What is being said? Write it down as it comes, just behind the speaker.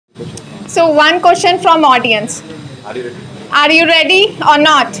So one question from audience. Are you ready? Are you ready or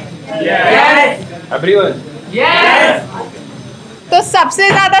not? Yes. Everyone. Yes. तो सबसे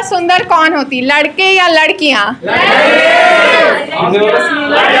ज्यादा सुंदर कौन होती, लड़के या लड़कियां?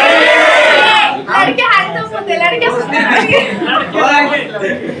 लड़के हैंडसम होते, लड़के सुंदर।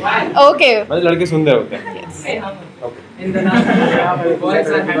 ओके, मतलब लड़के सुंदर होते हैं।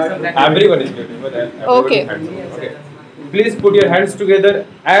 Everyone is beautiful. Okay. Okay. Please put your hands together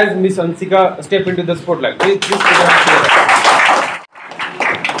as Miss Anshika step into the spotlight. Please put your hands together.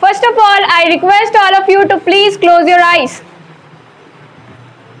 First of all, I request all of you to please close your eyes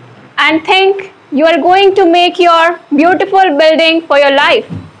and think you are going to make your beautiful building for your life.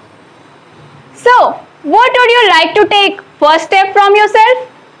 So, what would you like to take first step from yourself?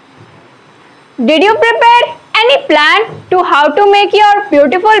 Did you prepare any plan to how to make your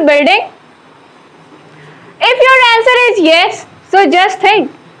beautiful building? If your answer is yes, so just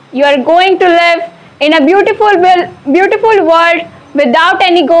think you are going to live in a beautiful world without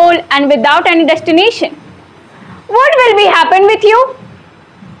any goal and without any destination. What will be happen with you?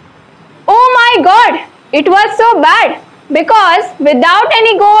 Oh my God, it was so bad because without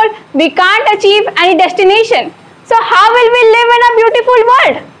any goal we can't achieve any destination. So how will we live in a beautiful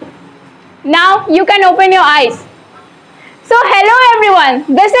world? Now you can open your eyes. So hello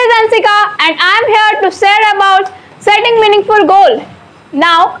everyone, this is Anshika and I am here to share about setting meaningful goal.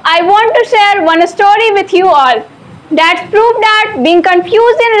 Now I want to share one story with you all that proves that being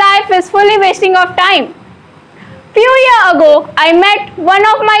confused in life is fully wasting of time. Few years ago I met one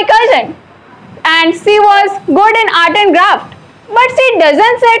of my cousin and she was good in art and craft, but she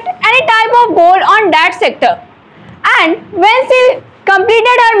doesn't set any type of goal on that sector. And when she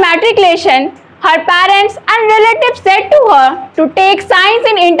completed her matriculation, her parents and relatives said to her to take science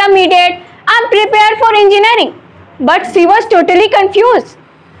in intermediate and prepare for engineering. But she was totally confused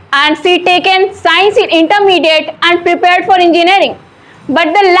and she taken science in intermediate and prepared for engineering.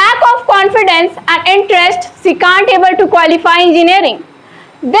 But the lack of confidence and interest, she can't able to qualify engineering.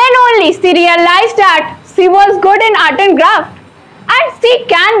 Then only she realized that she was good in art and craft and she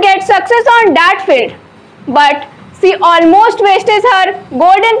can get success on that field. But she almost wasted her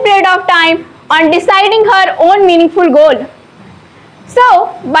golden period of time on deciding her own meaningful goal. So,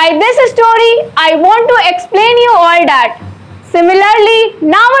 by this story, I want to explain you all that. Similarly,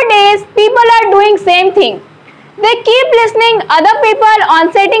 nowadays, people are doing same thing. They keep listening other people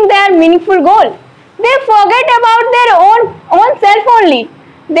on setting their meaningful goal. They forget about their own self only.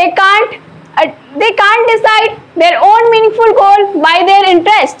 They can't decide their own meaningful goal by their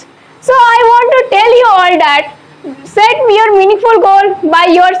interest. So, I want to tell you all that set your meaningful goal by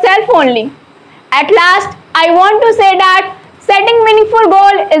yourself only. At last, I want to say that setting meaningful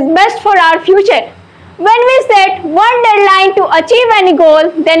goal is best for our future. When we set one deadline to achieve any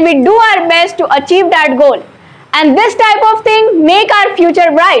goal, then we do our best to achieve that goal. And this type of thing make our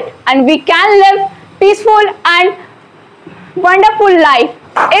future bright and we can live peaceful and wonderful life.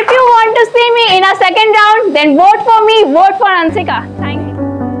 If you want to see me in a second round, then vote for me, vote for Anshika. Thank you.